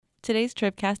Today's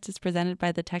Tribcast is presented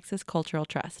by the Texas Cultural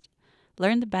Trust.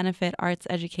 Learn the benefit arts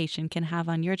education can have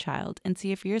on your child and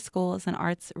see if your school is an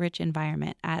arts-rich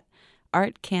environment at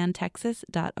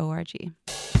artcantexas.org.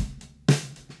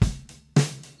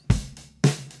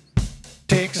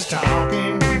 Texas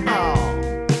talking,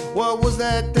 oh, what was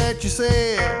that you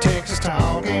said? Texas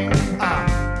talking,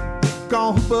 oh,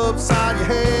 gonna hoop upside your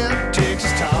head.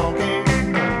 Texas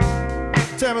talking,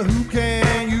 tell me who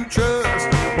can you trust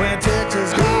when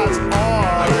Texas guys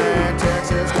are and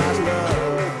Texas guys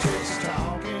love. Texas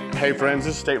talking. Hey friends,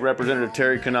 this is State Representative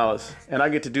Terry Canales, and I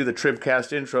get to do the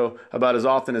Tribcast intro about as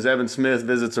often as Evan Smith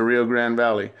visits the Rio Grande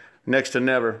Valley. Next to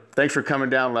never. Thanks for coming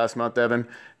down last month, Evan.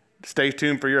 Stay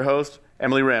tuned for your host,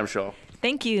 Emily Ramshaw.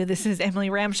 Thank you. This is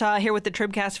Emily Ramshaw here with the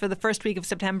Tribcast for the first week of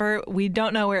September. We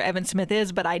don't know where Evan Smith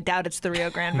is, but I doubt it's the Rio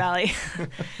Grande Valley.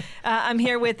 I'm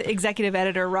here with Executive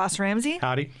Editor Ross Ramsey.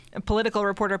 Howdy. Political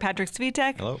reporter Patrick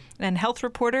Svitek. Hello. And health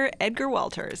reporter Edgar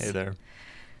Walters. Hey there.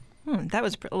 That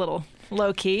was a little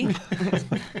low-key.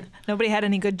 Nobody had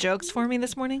any good jokes for me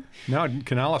this morning? No,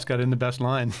 Canales got in the best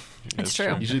line. It's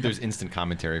true. Usually there's instant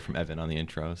commentary from Evan on the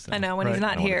intro. So I know, when he's Right.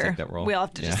 not I don't wanna here, take that role. we all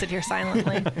have to just sit here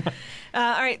silently.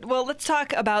 All right, well, let's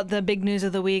talk about the big news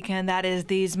of the week, and that is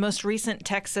these most recent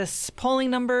Texas polling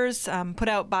numbers put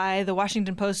out by the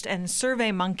Washington Post and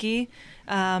SurveyMonkey,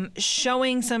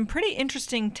 showing some pretty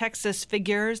interesting Texas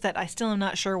figures that I still am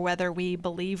not sure whether we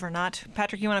believe or not.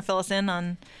 Patrick, you want to fill us in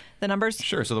on the numbers?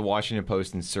 Sure. So the Washington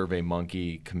Post and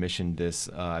SurveyMonkey commissioned this,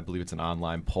 I believe it's an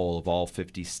online poll of all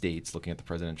 50 states, looking at the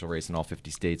presidential race in all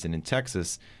 50 states. And in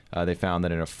Texas, they found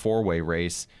that in a four-way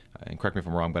race, and correct me if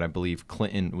I'm wrong, but I believe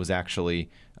Clinton was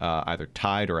actually either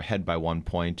tied or ahead by 1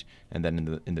 point. And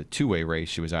then in the two-way race,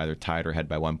 she was either tied or ahead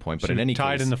by 1 point. But She in any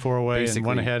tied case, in the four-way and basically-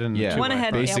 one ahead in the two-way. One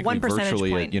ahead, yeah, basically 1 percentage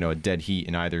virtually point. a dead heat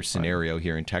in either scenario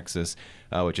here in Texas,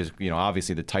 which is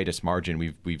obviously the tightest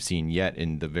margin we've seen yet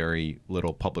in the very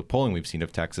little public polling we've seen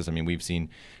of Texas. I mean, we've seen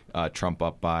Trump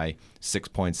up by 6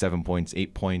 points, 7 points,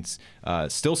 8 points.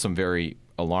 Still some very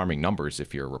alarming numbers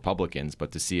if you're Republicans,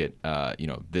 but to see it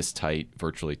this tight,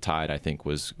 virtually tied, I think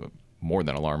was more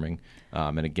than alarming.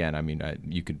 And again, I mean,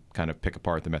 you could kind of pick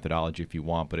apart the methodology if you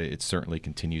want, but it certainly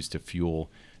continues to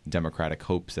fuel Democratic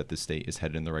hopes that the state is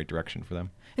headed in the right direction for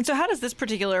them. And so how does this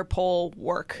particular poll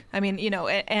work? I mean,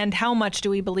 and how much do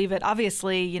we believe it?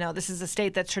 Obviously, this is a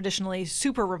state that's traditionally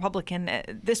super Republican.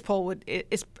 This poll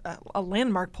is a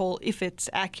landmark poll if it's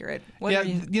accurate.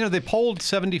 They polled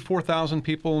 74,000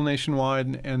 people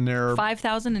nationwide, and they're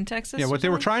 5,000 in Texas? Yeah, what they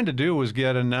were trying to do was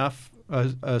get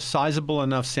a sizable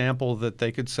enough sample that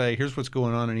they could say, here's what's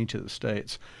going on in each of the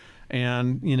states.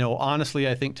 And, honestly,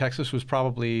 I think Texas was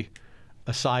probably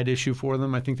a side issue for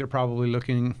them. I think they're probably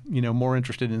looking, more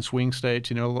interested in swing states,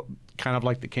 kind of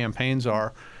like the campaigns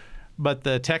are. But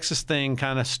the Texas thing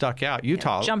kind of stuck out.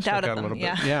 Utah jumped stuck out at a them, little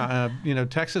bit. yeah.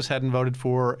 Texas hadn't voted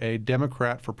for a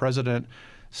Democrat for president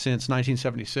since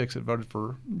 1976. It voted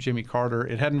for Jimmy Carter.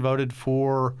 It hadn't voted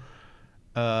for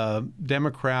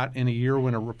Democrat in a year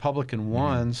when a Republican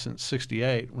won since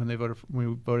 '68, when we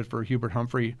voted for Hubert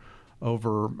Humphrey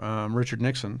over Richard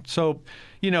Nixon. So,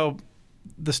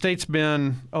 the state's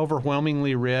been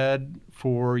overwhelmingly red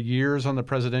for years on the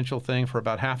presidential thing, for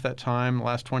about half that time, the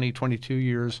last 20, 22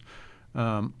 years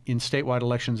in statewide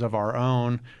elections of our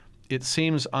own. It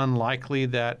seems unlikely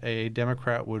that a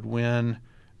Democrat would win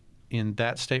in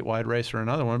that statewide race or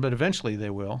another one, but eventually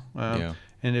they will.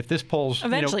 And if this poll's...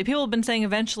 Eventually. People have been saying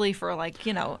eventually for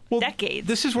decades.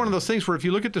 This is one of those things where if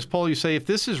you look at this poll, you say, if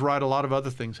this is right, a lot of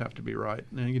other things have to be right.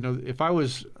 If I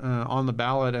was on the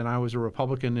ballot and I was a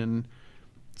Republican in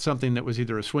something that was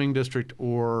either a swing district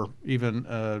or even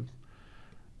a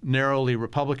narrowly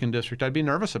Republican district, I'd be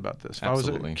nervous about this. If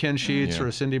Absolutely. I was a Ken Sheets or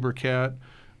a Cindy Burkett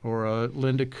or a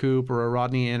Linda Coop or a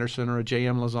Rodney Anderson or a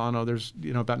J.M. Lozano, there's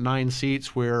about 9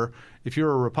 seats where if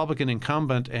you're a Republican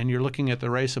incumbent and you're looking at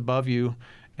the race above you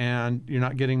and you're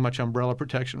not getting much umbrella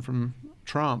protection from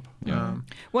Trump.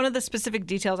 One of the specific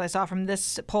details I saw from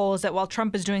this poll is that while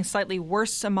Trump is doing slightly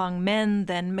worse among men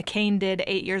than McCain did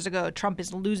 8 years ago, Trump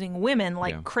is losing women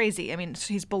like crazy. I mean,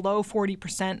 he's below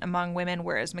 40% among women,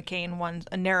 whereas McCain won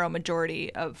a narrow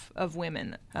majority of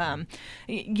women.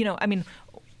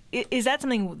 Is that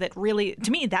something that really,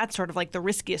 to me, that's sort of like the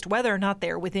riskiest, whether or not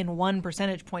they're within 1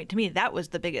 percentage point? To me, that was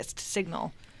the biggest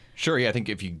signal. Sure. Yeah, I think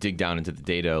if you dig down into the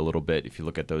data a little bit, if you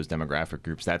look at those demographic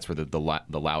groups, that's where the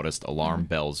loudest alarm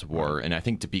bells were. And I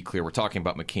think, to be clear, we're talking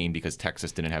about McCain because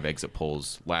Texas didn't have exit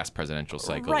polls last presidential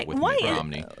cycle with Mitt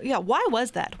Romney. Why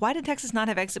was that? Why did Texas not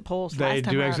have exit polls last time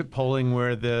They do around? exit polling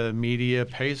where the media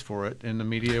pays for it, and the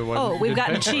media wasn't. We've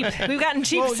gotten cheap. We've gotten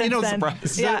cheap since then.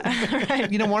 Surprise. Yeah,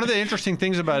 right. One of the interesting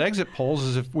things about exit polls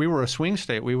is if we were a swing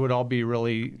state, we would all be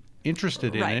really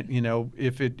interested in Right.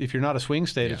 it. If you're not a swing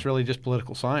state, it's really just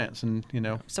political science, and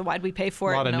So why'd we pay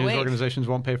for a it? lot of in news 08? organizations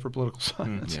won't pay for political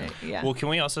science. Yeah. Well, can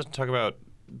we also talk about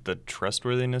the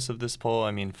trustworthiness of this poll?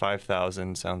 I mean,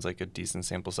 5,000 sounds like a decent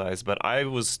sample size, but I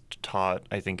was taught,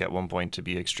 I think, at one point to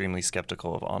be extremely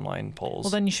skeptical of online polls.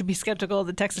 Well, then you should be skeptical of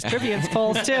the Texas Tribune's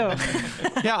polls too.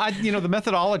 The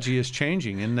methodology is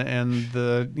changing, and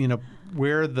the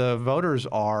where the voters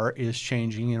are is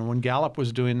changing. When Gallup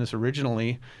was doing this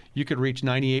originally, you could reach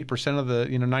 98% of the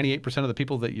 98% of the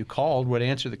people that you called would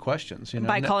answer the questions.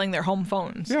 By calling their home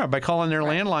phones. Yeah, by calling their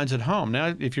landlines at home.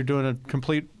 Now, if you're doing a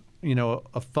complete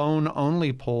a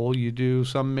phone-only poll, you do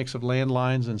some mix of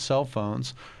landlines and cell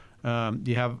phones.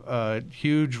 You have a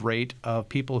huge rate of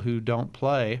people who don't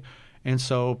play, and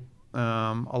so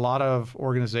a lot of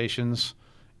organizations,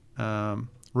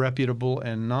 reputable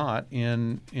and not,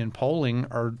 in polling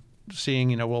are seeing,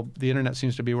 the internet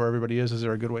seems to be where everybody is. Is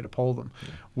there a good way to poll them? Yeah.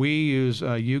 We use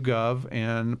YouGov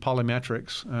and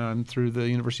Polymetrics through the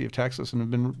University of Texas, and have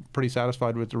been pretty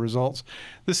satisfied with the results.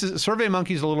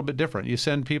 SurveyMonkey is a little bit different. You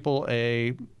send people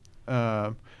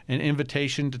an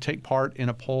invitation to take part in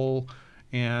a poll,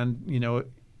 and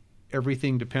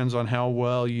everything depends on how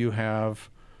well you have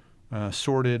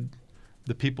sorted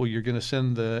the people you're going to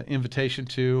send the invitation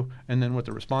to, and then what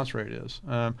the response rate is.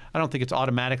 I don't think it's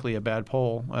automatically a bad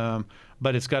poll,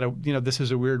 but it's got this is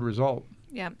a weird result.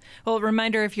 Yeah. Well,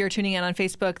 reminder, if you're tuning in on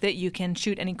Facebook, that you can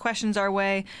shoot any questions our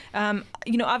way.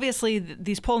 Obviously,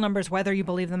 these poll numbers, whether you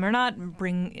believe them or not,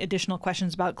 bring additional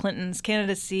questions about Clinton's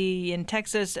candidacy in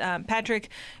Texas. Patrick,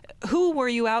 who were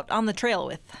you out on the trail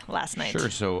with last night? Sure.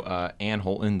 So Ann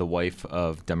Holton, the wife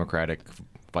of Democratic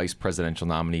vice presidential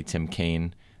nominee Tim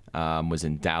Kaine, was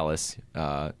in Dallas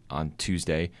on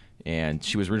Tuesday, and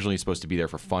she was originally supposed to be there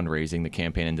for fundraising. The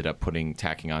campaign ended up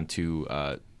tacking on two,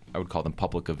 I would call them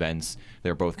public events.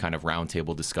 They're both kind of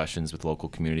roundtable discussions with local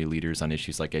community leaders on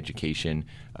issues like education,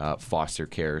 foster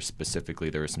care. Specifically,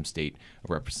 there was some state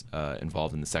reps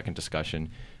involved in the second discussion.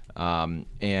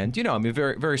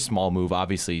 Very, very small move.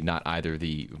 Obviously, not either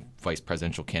the vice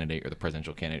presidential candidate or the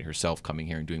presidential candidate herself coming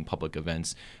here and doing public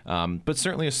events, but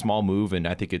certainly a small move, and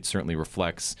I think it certainly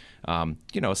reflects, a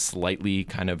slightly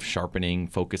kind of sharpening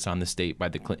focus on the state by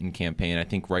the Clinton campaign. I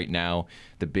think right now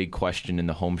the big question in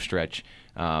the home stretch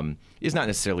is not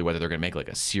necessarily whether they're going to make like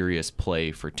a serious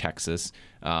play for Texas,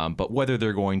 but whether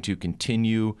they're going to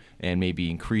continue and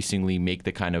maybe increasingly make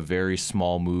the kind of very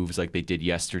small moves like they did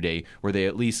yesterday, where they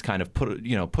at least kind of put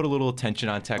a little attention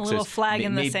on Texas, a little flag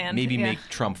in the sand, maybe make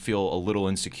Trump feel a little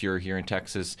insecure here in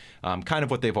Texas, kind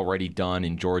of what they've already done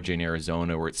in Georgia and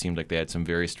Arizona, where it seemed like they had some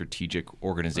very strategic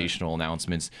organizational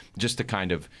announcements just to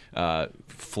kind of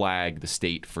flag the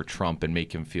state for Trump and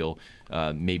make him feel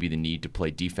maybe the need to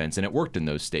play defense. And it worked in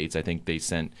those states. I think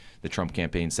the Trump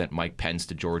campaign sent Mike Pence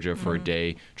to Georgia for a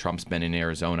day. Trump's been in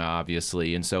Arizona,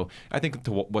 obviously. And so I think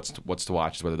what's to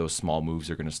watch is whether those small moves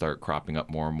are going to start cropping up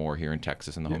more and more here in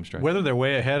Texas in the home stretch. Whether they're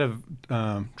way ahead of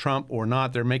Trump or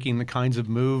not, they're making the kinds of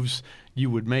moves you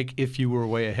would make if you were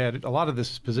way ahead. A lot of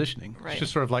this is positioning. Right. It's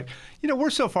just sort of like, we're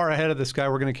so far ahead of this guy,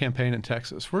 we're going to campaign in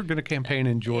Texas. We're going to campaign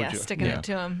in Georgia. Yeah, sticking it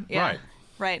to him. Yeah. Right.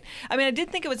 Right. I mean, I did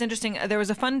think it was interesting. There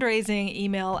was a fundraising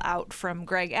email out from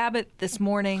Greg Abbott this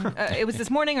morning. It was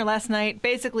this morning or last night,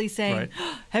 basically saying,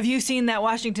 have you seen that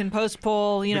Washington Post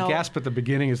poll? The gasp at the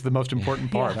beginning is the most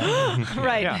important part.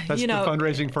 Right. Yeah, that's the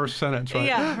fundraising first sentence, right?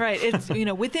 Yeah, right. It's,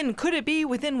 could it be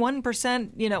within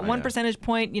 1%, 1 percentage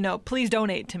point, please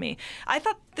donate to me. I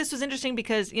thought this was interesting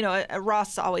because,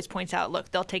 Ross always points out,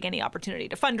 look, they'll take any opportunity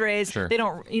to fundraise. Sure. They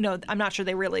don't, I'm not sure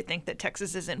they really think that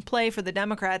Texas is in play for the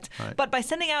Democrats. Right. But by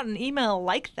sending out an email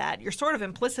like that, you're sort of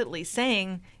implicitly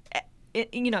saying,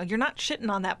 you're not shitting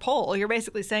on that poll. You're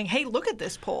basically saying, hey, look at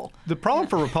this poll. The problem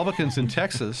for Republicans in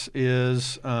Texas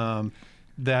is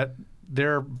that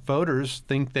their voters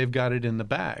think they've got it in the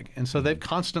bag. And so they've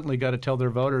constantly got to tell their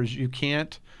voters, you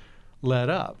can't let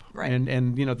up. Right.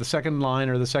 And the second line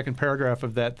or the second paragraph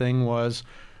of that thing was,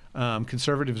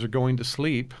 conservatives are going to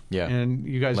sleep. Yeah. And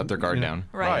you guys let their guard down.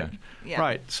 Right. Right. Yeah.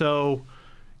 Right. So,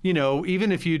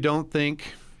 even if you don't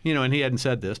think, and he hadn't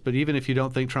said this, but even if you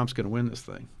don't think Trump's going to win this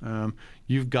thing,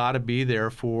 you've got to be there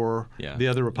for the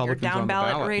other Republicans down on the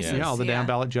ballot ballot. races. All the down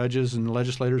ballot judges and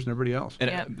legislators and everybody else.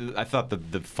 And I thought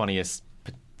the funniest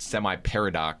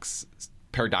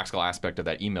paradoxical aspect of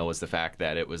that email was the fact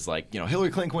that it was like, Hillary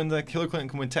Clinton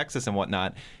can win Texas and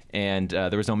whatnot, and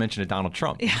there was no mention of Donald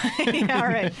Trump. Yeah,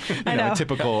 right. I know.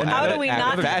 Typical How do we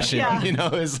not fashion,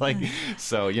 yeah. is like,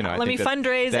 so, I Let me think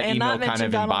fundraise that and email not mention kind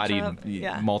of Donald embodied Trump.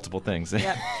 Yeah. multiple things.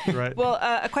 Yep. Right. Well,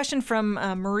 a question from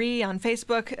Marie on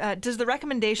Facebook. Does the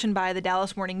recommendation by the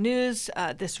Dallas Morning News,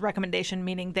 this recommendation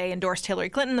meaning they endorsed Hillary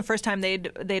Clinton the first time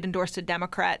they'd endorsed a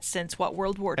Democrat since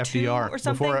World War II FDR, or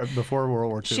something? before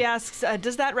World War II. She asks,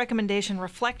 does that recommendation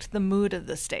reflect the mood of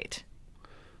the state?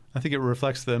 I think it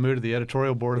reflects the mood of the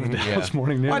editorial board of the Dallas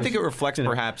Morning News. Well, I think it reflects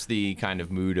perhaps the kind of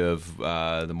mood of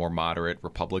the more moderate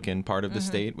Republican part of the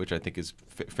state, which I think is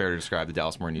fair to describe the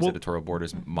Dallas Morning News editorial board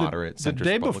as moderate, The centrist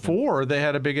day Republican. before, they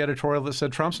had a big editorial that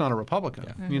said Trump's not a Republican.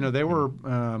 Yeah. They were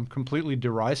completely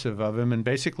derisive of him and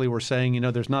basically were saying,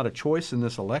 there's not a choice in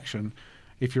this election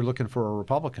if you're looking for a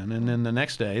Republican. And then the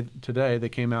next day, today, they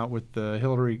came out with the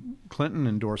Hillary Clinton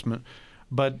endorsement.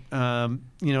 But,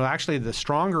 actually the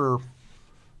stronger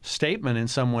statement in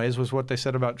some ways was what they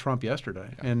said about Trump yesterday.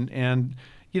 Yeah. And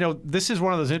this is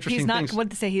one of those interesting things. What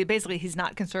did they say? He's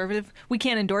not conservative. We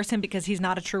can't endorse him because he's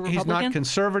not a true Republican. He's not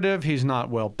conservative. He's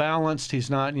not well balanced. He's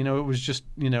not, it was just,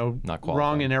 not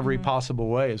wrong in every possible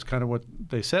way is kind of what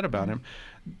they said about him.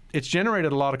 It's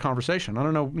generated a lot of conversation. I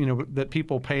don't know, that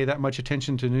people pay that much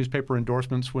attention to newspaper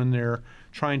endorsements when they're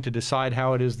trying to decide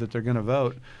how it is that they're going to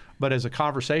vote. But as a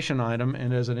conversation item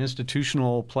and as an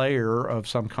institutional player of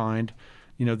some kind,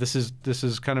 this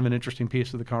is kind of an interesting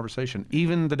piece of the conversation.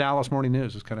 Even the Dallas Morning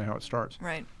News is kind of how it starts.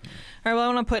 Right. All right. Well,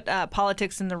 I want to put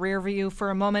politics in the rear view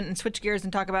for a moment and switch gears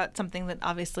and talk about something that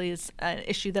obviously is an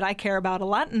issue that I care about a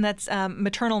lot, and that's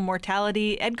maternal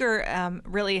mortality. Edgar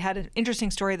really had an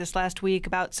interesting story this last week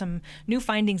about some new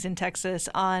findings in Texas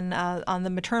on the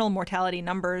maternal mortality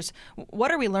numbers.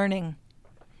 What are we learning?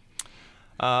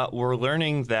 We're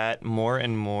learning that more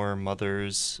and more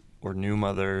mothers or new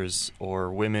mothers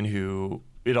or women who,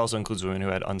 it also includes women who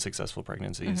had unsuccessful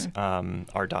pregnancies,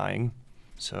 are dying.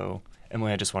 So,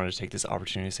 Emily, I just wanted to take this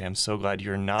opportunity to say I'm so glad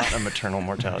you're not a maternal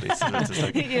mortality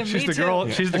statistic. Yeah, She's the girl.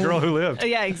 She's the girl who lived.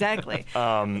 Yeah, exactly.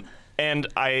 And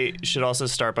I should also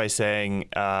start by saying,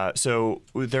 so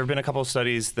there have been a couple of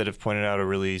studies that have pointed out a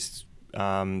really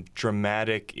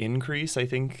dramatic increase, I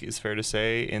think is fair to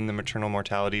say, in the maternal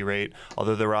mortality rate,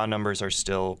 although the raw numbers are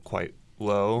still quite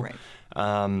low. Right.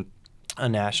 A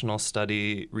national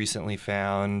study recently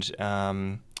found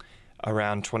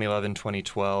around 2011,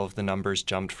 2012, the numbers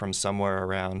jumped from somewhere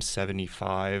around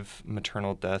 75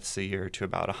 maternal deaths a year to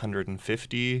about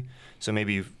 150. So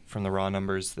maybe from the raw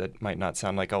numbers that might not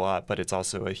sound like a lot, but it's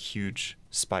also a huge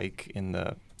spike in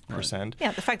the percent.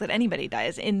 Yeah, the fact that anybody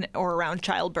dies in or around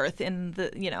childbirth in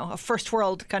a first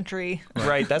world country.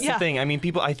 Right, that's the thing. I mean,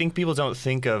 I think people don't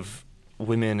think of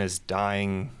women as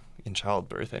dying in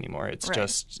childbirth anymore. It's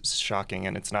just shocking,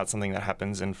 and it's not something that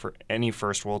happens in for any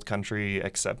first world country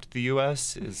except the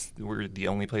U.S. We're the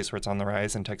only place where it's on the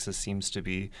rise, and Texas seems to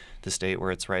be the state where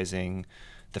it's rising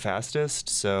the fastest.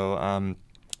 So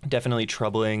definitely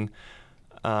troubling.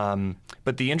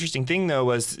 But the interesting thing, though,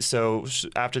 was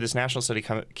after this national study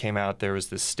came out, there was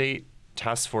this state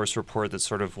task force report that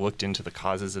sort of looked into the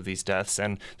causes of these deaths.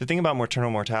 And the thing about maternal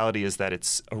mortality is that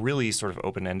it's a really sort of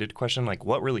open-ended question, like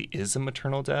what really is a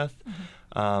maternal death?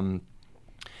 And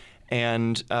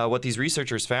what these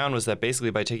researchers found was that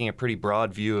basically by taking a pretty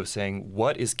broad view of saying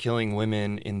what is killing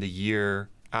women in the year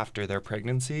after their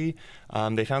pregnancy,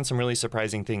 they found some really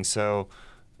surprising things. So,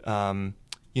 the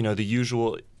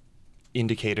usual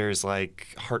indicators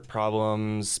like heart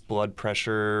problems, blood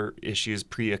pressure issues,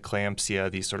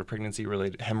 preeclampsia, these sort of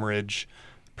pregnancy-related hemorrhage,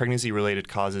 pregnancy-related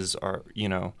causes are,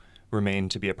 remain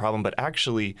to be a problem. But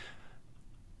actually,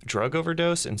 drug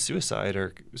overdose and suicide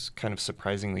are kind of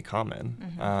surprisingly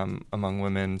common among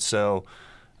women. So,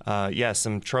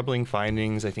 some troubling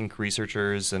findings. I think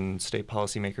researchers and state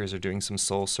policymakers are doing some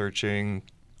soul searching.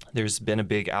 There's been a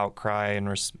big outcry in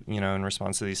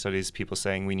response to these studies, people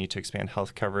saying we need to expand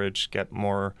health coverage, get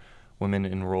more women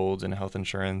enrolled in health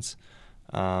insurance.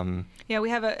 We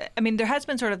have there has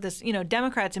been sort of this,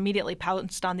 Democrats immediately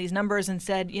pounced on these numbers and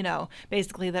said,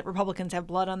 basically that Republicans have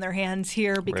blood on their hands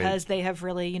here because they have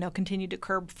really, continued to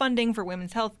curb funding for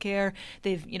women's health care.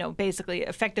 They've, basically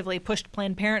effectively pushed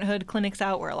Planned Parenthood clinics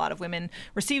out where a lot of women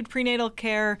received prenatal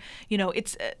care.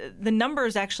 It's the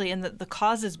numbers actually and the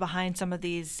causes behind some of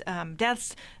these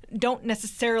deaths don't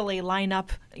necessarily line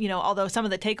up, although some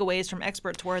of the takeaways from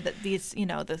experts were that these,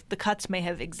 the cuts may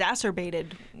have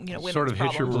exacerbated, women's sort of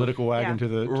hitch your political wagon to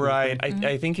the right.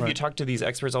 I think if you talk to these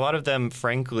experts, a lot of them,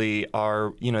 frankly,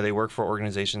 are, they work for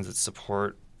organizations that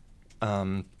support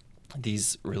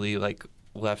these really like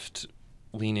left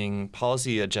leaning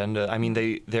policy agenda. I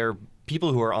mean, they're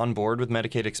people who are on board with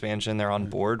Medicaid expansion. They're on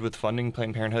board with funding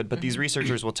Planned Parenthood. But these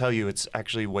researchers will tell you it's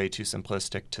actually way too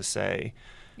simplistic to say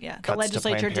the cuts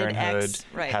legislature to Planned did Parenthood X,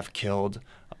 right. have killed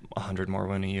 100 more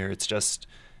women a year. It's just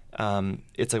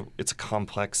it's a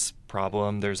complex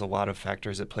problem. There's a lot of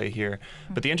factors at play here.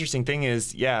 But the interesting thing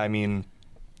is, they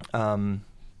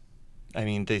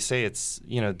say it's,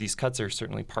 these cuts are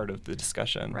certainly part of the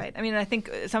discussion. Right. I mean, I think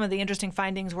some of the interesting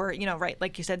findings were,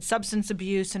 like you said, substance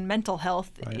abuse and mental health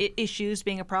issues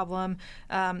being a problem,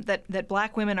 that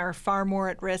black women are far more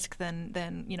at risk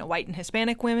than white and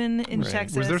Hispanic women in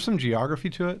Texas. Was there some geography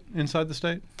to it inside the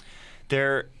state?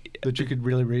 There that you could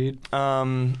really read?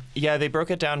 They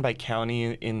broke it down by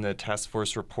county in the task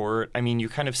force report. I mean, you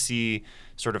kind of see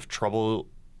sort of trouble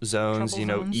zones,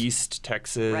 East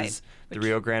Texas, the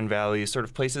Rio Grande Valley, sort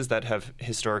of places that have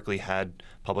historically had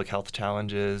public health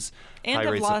challenges, and high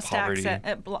have rates lost of poverty.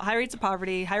 high rates of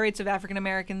poverty, high rates of African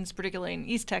Americans, particularly in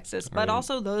East Texas. But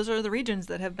also those are the regions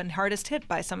that have been hardest hit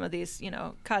by some of these,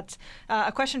 cuts.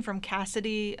 A question from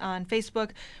Cassidy on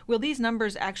Facebook: will these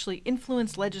numbers actually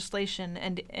influence legislation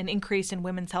and an increase in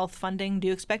women's health funding? Do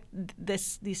you expect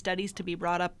these studies to be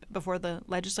brought up before the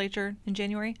legislature in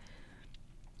January?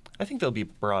 I think they'll be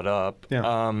brought up.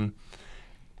 Yeah.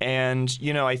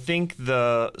 I think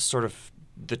the sort of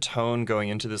the tone going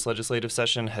into this legislative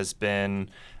session has been,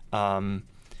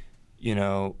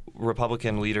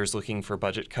 Republican leaders looking for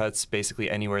budget cuts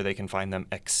basically anywhere they can find them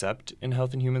except in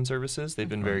Health and Human Services. They've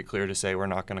been very clear to say we're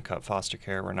not going to cut foster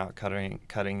care. We're not cutting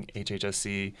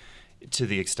HHSC to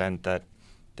the extent that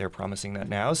they're promising that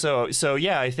now. So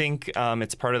I think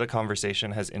it's part of the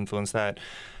conversation, has influenced that.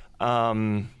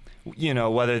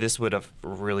 Whether this would have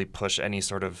really pushed any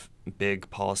sort of big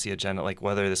policy agenda, like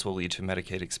whether this will lead to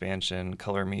Medicaid expansion,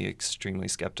 color me extremely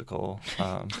skeptical.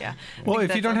 Well,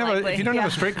 if you don't have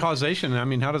a straight causation, I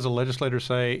mean, how does a legislator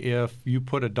say if you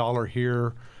put $1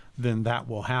 here, then that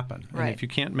will happen? Right. And if you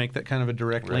can't make that kind of a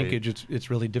direct linkage, it's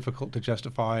really difficult to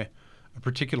justify a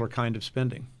particular kind of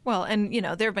spending. Well, and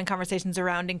there have been conversations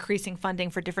around increasing funding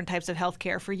for different types of health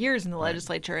care for years in the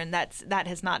legislature, and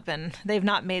they've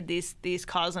not made these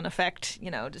cause and effect,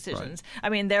 decisions. Right. I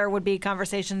mean, there would be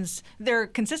there are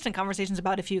consistent conversations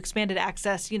about if you expanded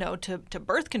access, to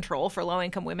birth control for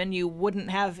low-income women, you'd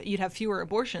have fewer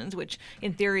abortions, which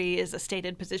in theory is a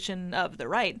stated position of the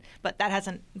right, but that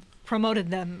hasn't promoted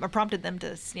them or prompted them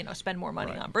to, spend more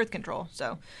money on birth control.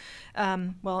 So,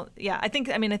 I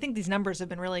think these numbers have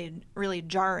been really, really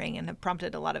jarring and have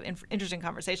prompted a lot of interesting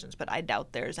conversations, but I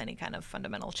doubt there's any kind of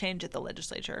fundamental change at the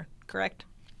legislature, correct?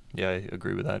 Yeah, I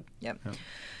agree with that. Yep.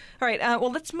 All right.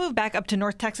 Let's move back up to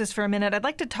North Texas for a minute. I'd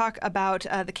like to talk about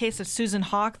the case of Susan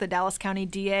Hawk, the Dallas County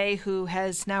DA, who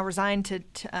has now resigned to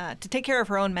take care of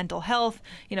her own mental health.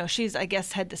 She's, I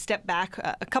guess, had to step back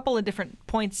a couple of different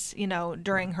points,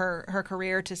 during her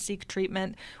career to seek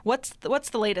treatment. What's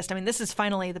the latest? I mean, this is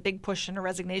finally the big push in her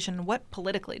resignation. What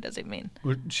politically does it mean?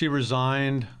 She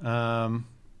resigned,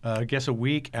 I guess, a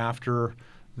week after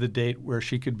the date where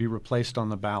she could be replaced on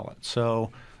the ballot.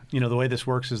 So, the way this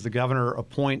works is the governor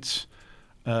appoints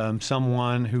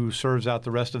someone who serves out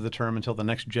the rest of the term until the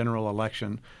next general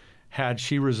election. Had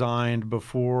she resigned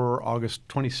before August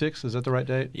 26th, is that the right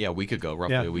date? Yeah, a week ago,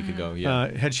 roughly a week ago.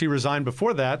 Yeah. Had she resigned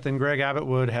before that, then Greg Abbott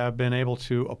would have been able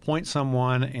to appoint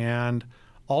someone and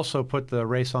also put the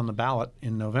race on the ballot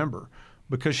in November.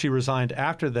 Because she resigned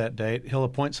after that date, he'll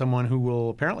appoint someone who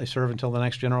will apparently serve until the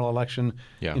next general election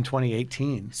in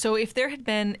 2018. So if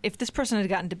this person had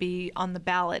gotten to be on the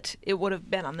ballot, it would have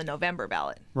been on the November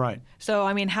ballot. Right. So,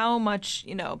 I mean, how much,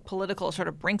 political sort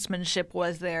of brinksmanship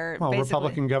was there? Well,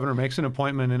 Republican governor makes an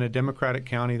appointment in a Democratic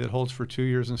county that holds for 2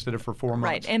 years instead of for 4 months.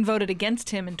 Right, and voted against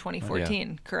him in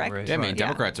 2014, correct? Right. Yeah, I mean,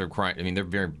 Democrats are crying. I mean,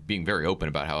 they're being very open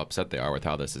about how upset they are with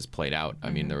how this has played out.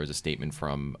 I mean, there was a statement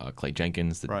from Clay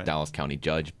Jenkins, the Dallas County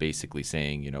judge, basically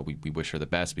saying, we wish her the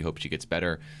best. We hope she gets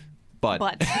better. But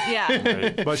but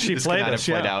she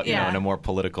played out, in a more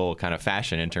political kind of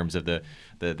fashion in terms of the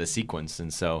sequence.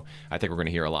 And so I think we're going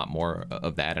to hear a lot more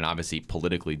of that. And obviously,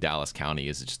 politically, Dallas County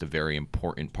is just a very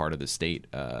important part of the state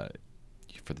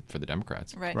for the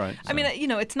Democrats. Right. So. I mean,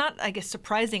 it's not, I guess,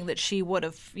 surprising that she would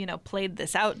have, played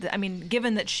this out. I mean,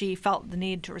 given that she felt the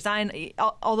need to resign,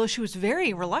 although she was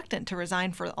very reluctant to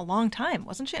resign for a long time,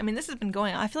 wasn't she? I mean, this has been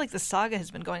going on. I feel like the saga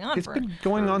has been going on It's been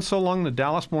going on so long. The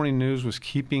Dallas Morning News was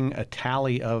keeping a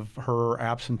tally of her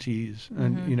absentees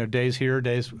and, days here,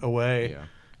 days away.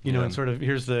 Yeah. And sort of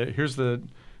here's the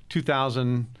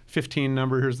 2015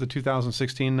 number, here's the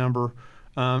 2016 number.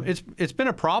 It's been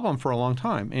a problem for a long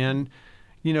time. And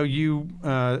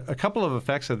a couple of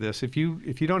effects of this. If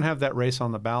you don't have that race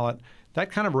on the ballot,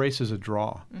 that kind of race is a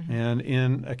draw. Mm-hmm. And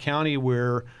in a county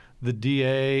where the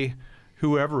DA,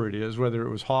 whoever it is, whether it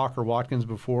was Hawk or Watkins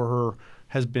before her,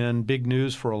 has been big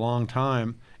news for a long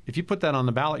time, if you put that on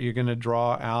the ballot, you're going to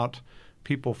draw out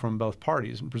people from both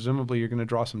parties, and presumably you're going to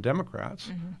draw some Democrats.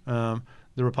 Mm-hmm.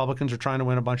 The Republicans are trying to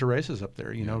win a bunch of races up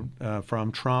there,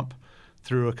 from Trump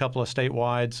through a couple of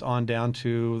statewides on down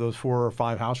to those 4 or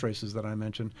 5 House races that I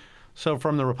mentioned. So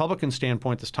from the Republican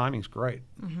standpoint, this timing's great.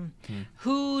 Mm-hmm. Mm.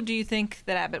 Who do you think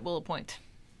that Abbott will appoint?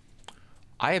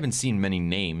 I haven't seen many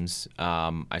names.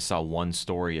 I saw one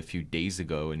story a few days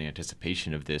ago in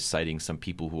anticipation of this, citing some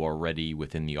people who are already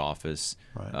within the office,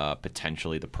 right.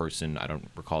 Potentially the person, I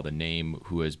don't recall the name,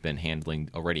 who has been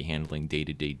already handling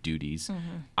day-to-day duties.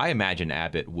 Mm-hmm. I imagine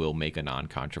Abbott will make a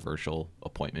non-controversial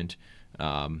appointment,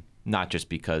 not just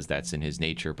because that's in his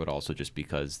nature, but also just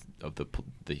because of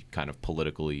the kind of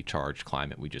politically charged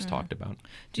climate we just talked about.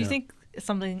 Do you think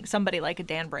somebody like a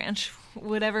Dan Branch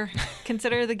would ever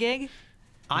consider the gig?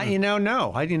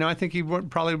 No. I think he would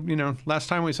probably, last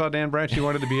time we saw Dan Branch, he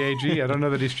wanted to be AG. I don't know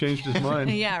that he's changed his mind.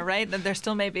 Yeah, right. There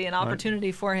still may be an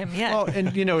opportunity for him yet. Well, and,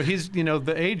 he's,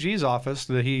 the AG's office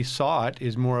that he sought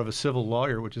is more of a civil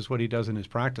lawyer, which is what he does in his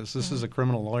practice. This is a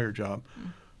criminal lawyer job.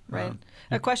 Right.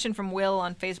 A question from Will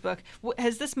on Facebook.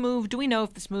 Has this move, do we know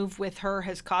if this move with her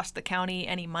has cost the county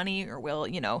any money, or will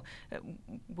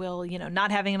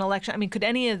not having an election? I mean, could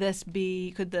any of this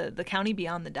could the county be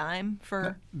on the dime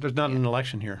for? There's not an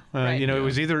election here. Right. It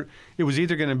was either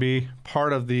going to be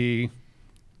part of the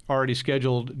already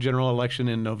scheduled general election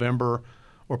in November,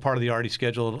 or part of the already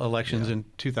scheduled elections in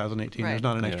 2018. Right. There's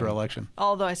not an extra election.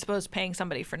 Although I suppose paying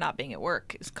somebody for not being at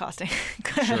work is costing.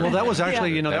 Sure. Well, that was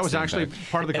actually, that was actually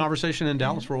part of the conversation in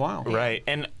Dallas for a while. Right.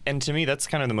 And to me, that's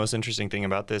kind of the most interesting thing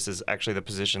about this is actually the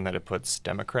position that it puts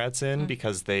Democrats in,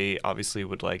 because they obviously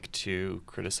would like to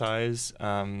criticize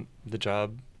the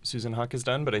job Susan Hawk has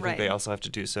done, but I think they also have to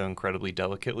do so incredibly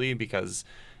delicately because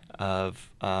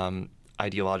of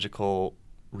ideological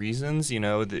reasons,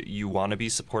 that you want to be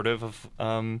supportive of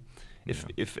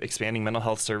if expanding mental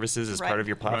health services is part of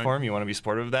your platform, you want to be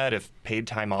supportive of that. If paid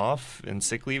time off and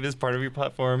sick leave is part of your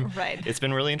platform, it's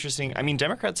been really interesting. I mean,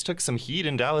 Democrats took some heat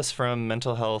in Dallas from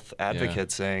mental health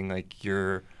advocates saying, like,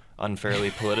 you're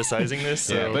unfairly politicizing this.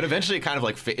 So. Yeah, but eventually it kind of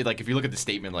like if you look at the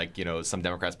statement, some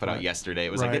Democrats put out yesterday, it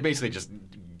was like they basically just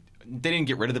they didn't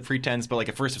get rid of the pretense, but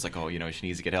at first it was like, she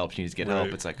needs to get help.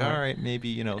 It's like, all right,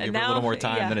 maybe, give her a little more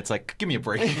time. Then it's like, give me a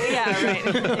break. Yeah, right.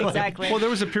 Exactly. Well, there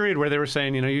was a period where they were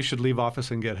saying, you should leave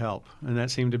office and get help. And that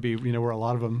seemed to be, where a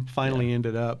lot of them finally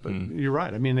ended up. But you're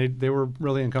right. I mean, they were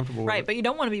really uncomfortable with it. Right, but you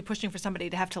don't want to be pushing for somebody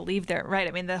to have to leave there. Right.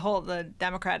 I mean, the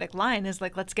Democratic line is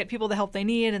like, let's get people the help they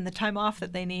need and the time off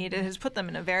that they need. It has put them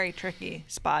in a very tricky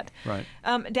spot. Right.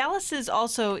 Dallas is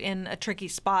also in a tricky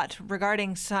spot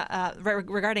regarding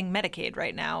Medicaid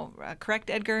right now. Correct,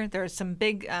 Edgar? There's some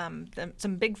big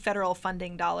federal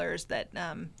funding dollars that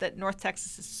North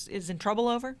Texas is in trouble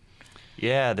over.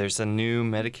 Yeah, there's a new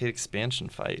Medicaid expansion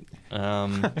fight.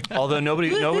 Although nobody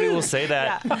will say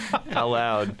that out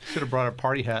loud. Should have brought a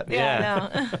party hat. Yeah.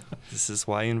 No. This is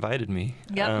why you invited me.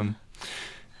 Yep.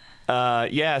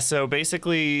 So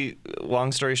basically,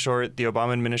 long story short, the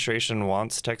Obama administration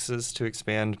wants Texas to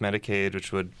expand Medicaid,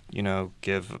 which would,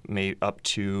 give up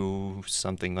to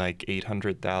something like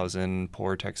 800,000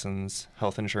 poor Texans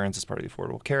health insurance as part of the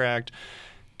Affordable Care Act.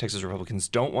 Texas Republicans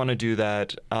don't want to do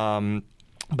that.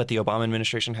 But the Obama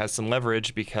administration has some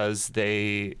leverage because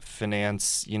they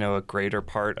finance, a greater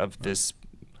part of this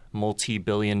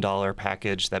multi-billion-dollar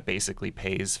package that basically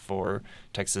pays for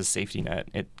Texas safety net.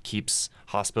 It keeps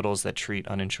hospitals that treat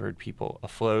uninsured people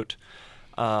afloat.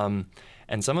 And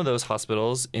some of those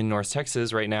hospitals in North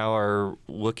Texas right now are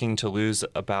looking to lose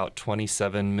about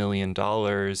 $27 million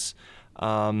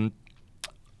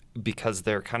because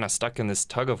they're kind of stuck in this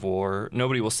tug of war.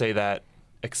 Nobody will say that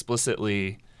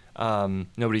explicitly.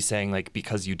 Nobody's saying,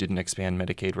 because you didn't expand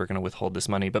Medicaid, we're going to withhold this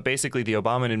money. But basically, the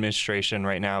Obama administration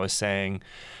right now is saying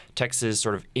Texas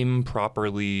sort of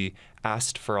improperly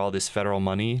asked for all this federal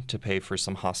money to pay for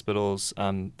some hospitals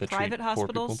that treat poor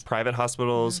people. Private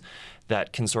hospitals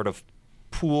that can sort of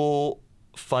pool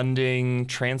funding,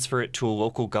 transfer it to a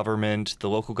local government. The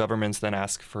local governments then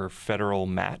ask for federal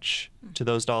match to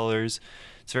those dollars.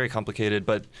 It's very complicated,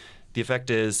 but the effect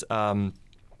is the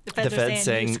Fed's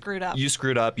saying you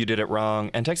screwed up, you did it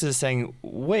wrong. And Texas is saying,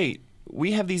 wait,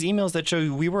 we have these emails that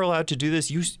show we were allowed to do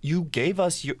this. You gave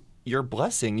us your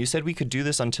blessing. You said we could do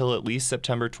this until at least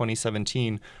September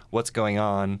 2017. What's going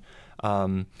on?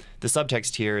 The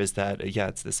subtext here is that,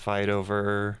 it's this fight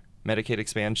over Medicaid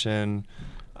expansion.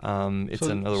 It's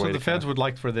another way So to the feds would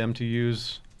like for them to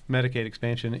use Medicaid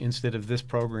expansion instead of this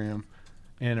program,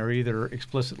 and are either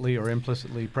explicitly or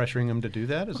implicitly pressuring them to do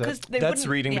that? Is that that's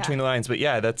reading between the lines, but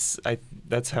yeah, that's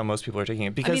how most people are taking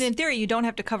it. Because I mean, in theory, you don't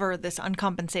have to cover this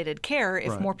uncompensated care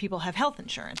if more people have health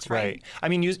insurance, right? I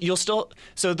mean, you'll still.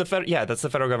 So that's the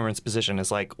federal government's position. Is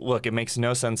like, look, it makes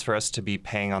no sense for us to be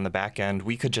paying on the back end.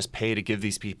 We could just pay to give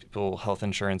these people health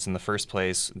insurance in the first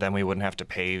place. Then we wouldn't have to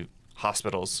pay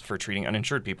hospitals for treating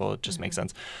uninsured people. It just makes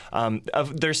sense.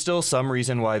 There's still some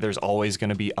reason why there's always going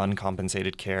to be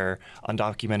uncompensated care.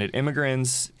 Undocumented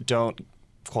immigrants don't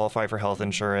qualify for health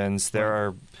insurance. There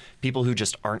are people who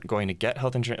just aren't going to get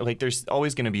health insurance. Like, there's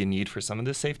always going to be a need for some of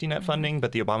this safety net funding,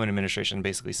 but the Obama administration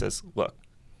basically says, look,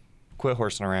 quit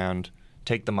horsing around,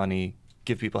 take the money,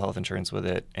 give people health insurance with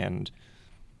it, and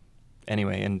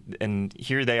anyway, and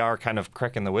here they are kind of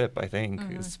cracking the whip, I think,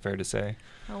 is fair to say.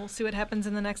 Well, we'll see what happens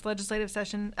in the next legislative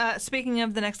session. Speaking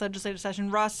of the next legislative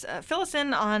session, Ross, fill us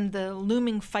in on the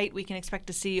looming fight we can expect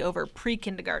to see over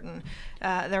pre-kindergarten.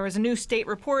 There was a new state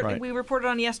report we reported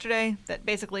on yesterday that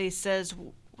basically says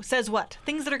what?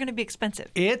 Things that are going to be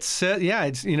expensive. It's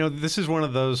this is one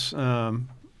of those,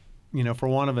 for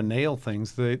want of a nail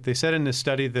things. They said in this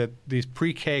study that these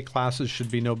pre-K classes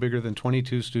should be no bigger than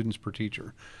 22 students per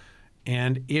teacher.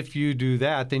 And if you do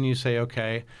that, then you say,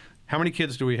 okay, how many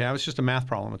kids do we have? It's just a math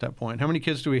problem at that point. How many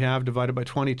kids do we have divided by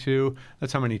 22?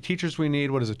 That's how many teachers we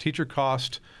need. What does a teacher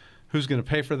cost? Who's going to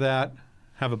pay for that?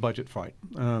 Have a budget fight.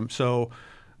 Greg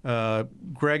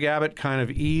Abbott kind of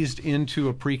eased into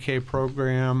a pre-K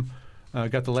program,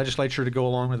 got the legislature to go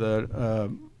along with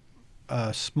a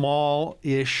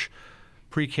small-ish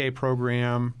pre-K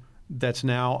program that's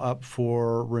now up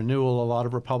for renewal. A lot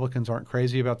of Republicans aren't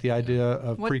crazy about the idea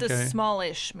of pre-K. What does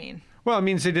smallish mean? Well, it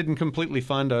means they didn't completely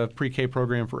fund a pre-K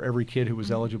program for every kid who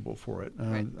was eligible for it.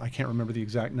 I can't remember the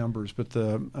exact numbers, but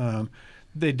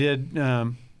they did.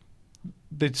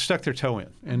 They stuck their toe in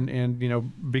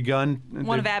and begun.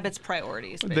 One of Abbott's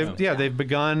priorities. They've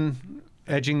begun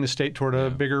edging the state toward a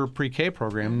bigger pre-K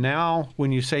program. Now,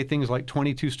 when you say things like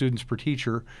 22 students per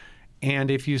teacher,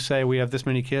 and if you say we have this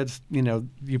many kids,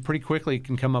 you pretty quickly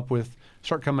can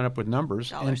start coming up with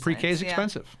numbers. And pre-K is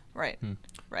expensive. Right.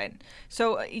 Right.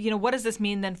 So, what does this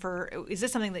mean then is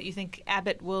this something that you think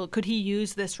Abbott could he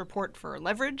use this report for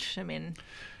leverage? I mean,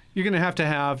 you're going to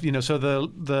have, so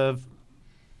the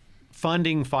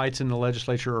funding fights in the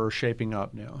legislature are shaping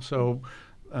up now. So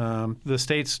the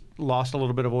states lost a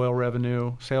little bit of oil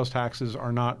revenue. Sales taxes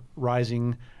are not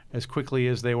rising as quickly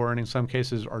as they were, and in some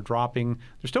cases are dropping.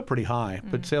 They're still pretty high,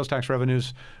 but sales tax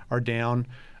revenues are down.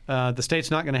 The state's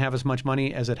not going to have as much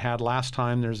money as it had last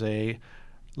time. There's a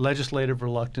legislative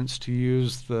reluctance to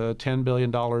use the $10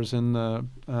 billion in the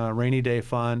rainy day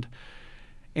fund.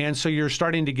 And so you're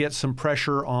starting to get some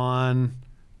pressure on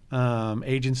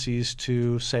agencies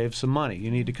to save some money.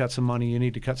 You need to cut some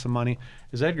money.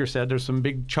 As Edgar said, there's some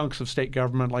big chunks of state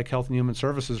government like Health and Human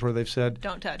Services where they've said,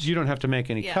 don't touch. You don't have to make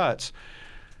any cuts.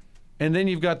 And then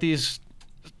you've got these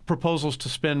proposals to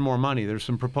spend more money. There's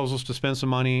some proposals to spend some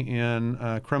money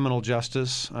in criminal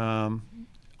justice on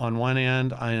one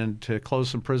end and to close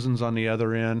some prisons on the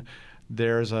other end.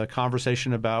 There's a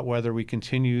conversation about whether we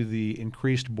continue the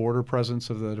increased border presence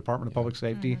of the Department of Public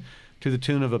Safety to the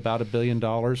tune of about $1 billion.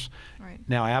 Right.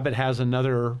 Now, Abbott has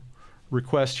another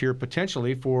request here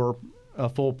potentially for a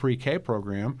full pre-K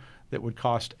program that would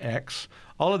cost X.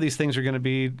 All of these things are going to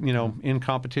be, in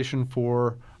competition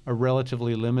for a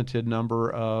relatively limited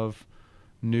number of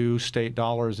new state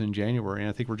dollars in January. And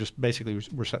I think we're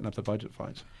setting up the budget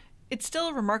fights. It's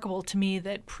still remarkable to me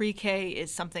that pre-K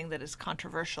is something that is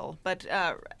controversial, but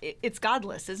it's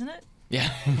godless, isn't it? Yeah.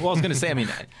 Well, I was going to say,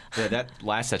 that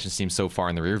last session seems so far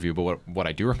in the rear view, but what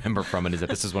I do remember from it is that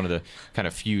this is one of the kind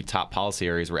of few top policy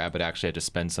areas where Abbott actually had to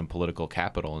spend some political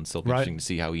capital, and still interesting to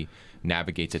see how he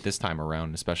navigates it this time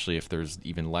around, especially if there's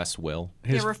even less will.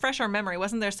 Refresh our memory.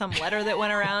 Wasn't there some letter that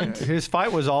went around? His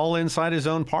fight was all inside his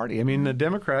own party. I mean, the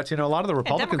Democrats, a lot of the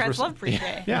Republicans Democrats love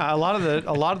pre-K. Yeah, a lot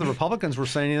of the Republicans were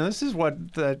saying, this is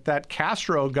what that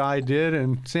Castro guy did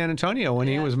in San Antonio when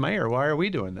he was mayor. Why are we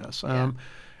doing this?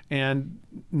 And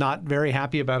not very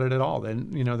happy about it at all.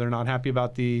 And they're not happy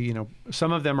about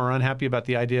some of them are unhappy about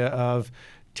the idea of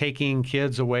taking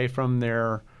kids away from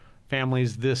their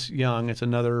families this young. It's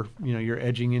another, you're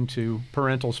edging into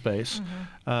parental space.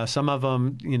 Some of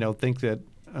them, think that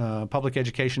public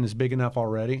education is big enough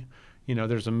already.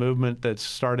 There's a movement that's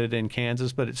started in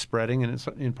Kansas, but it's spreading, and it's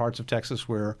in parts of Texas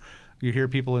where you hear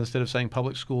people, instead of saying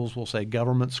public schools, will say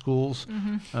government schools.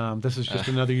 This is just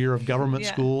another year of government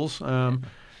schools.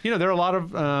 There are a lot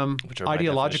of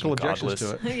ideological objections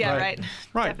to it. Right.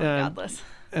 Definitely godless.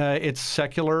 It's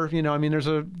secular. I mean,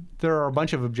 there are a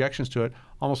bunch of objections to it,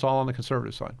 almost all on the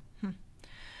conservative side.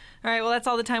 All right, well, that's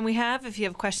all the time we have. If you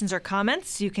have questions or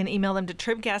comments, you can email them to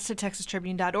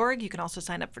tribcast@texastribune.org. You can also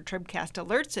sign up for Tribcast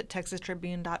alerts at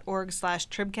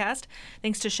texastribune.org/tribcast.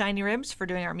 Thanks to Shiny Ribs for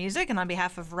doing our music. And on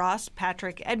behalf of Ross,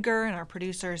 Patrick, Edgar, and our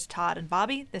producers Todd and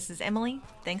Bobby, this is Emily.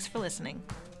 Thanks for listening.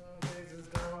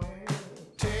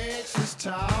 Texas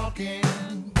talking.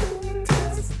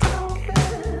 Texas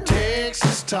talking.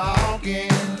 Texas talking.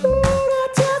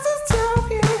 Texas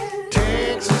talking.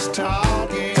 Texas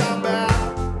talking. Talk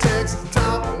about Texas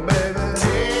talking, baby.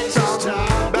 Texas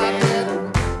talking. About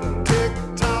that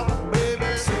Texas talking, baby.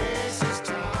 Texas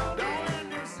talking. Don't let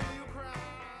me see you cry.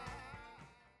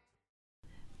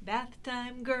 Bath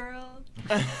time, girl.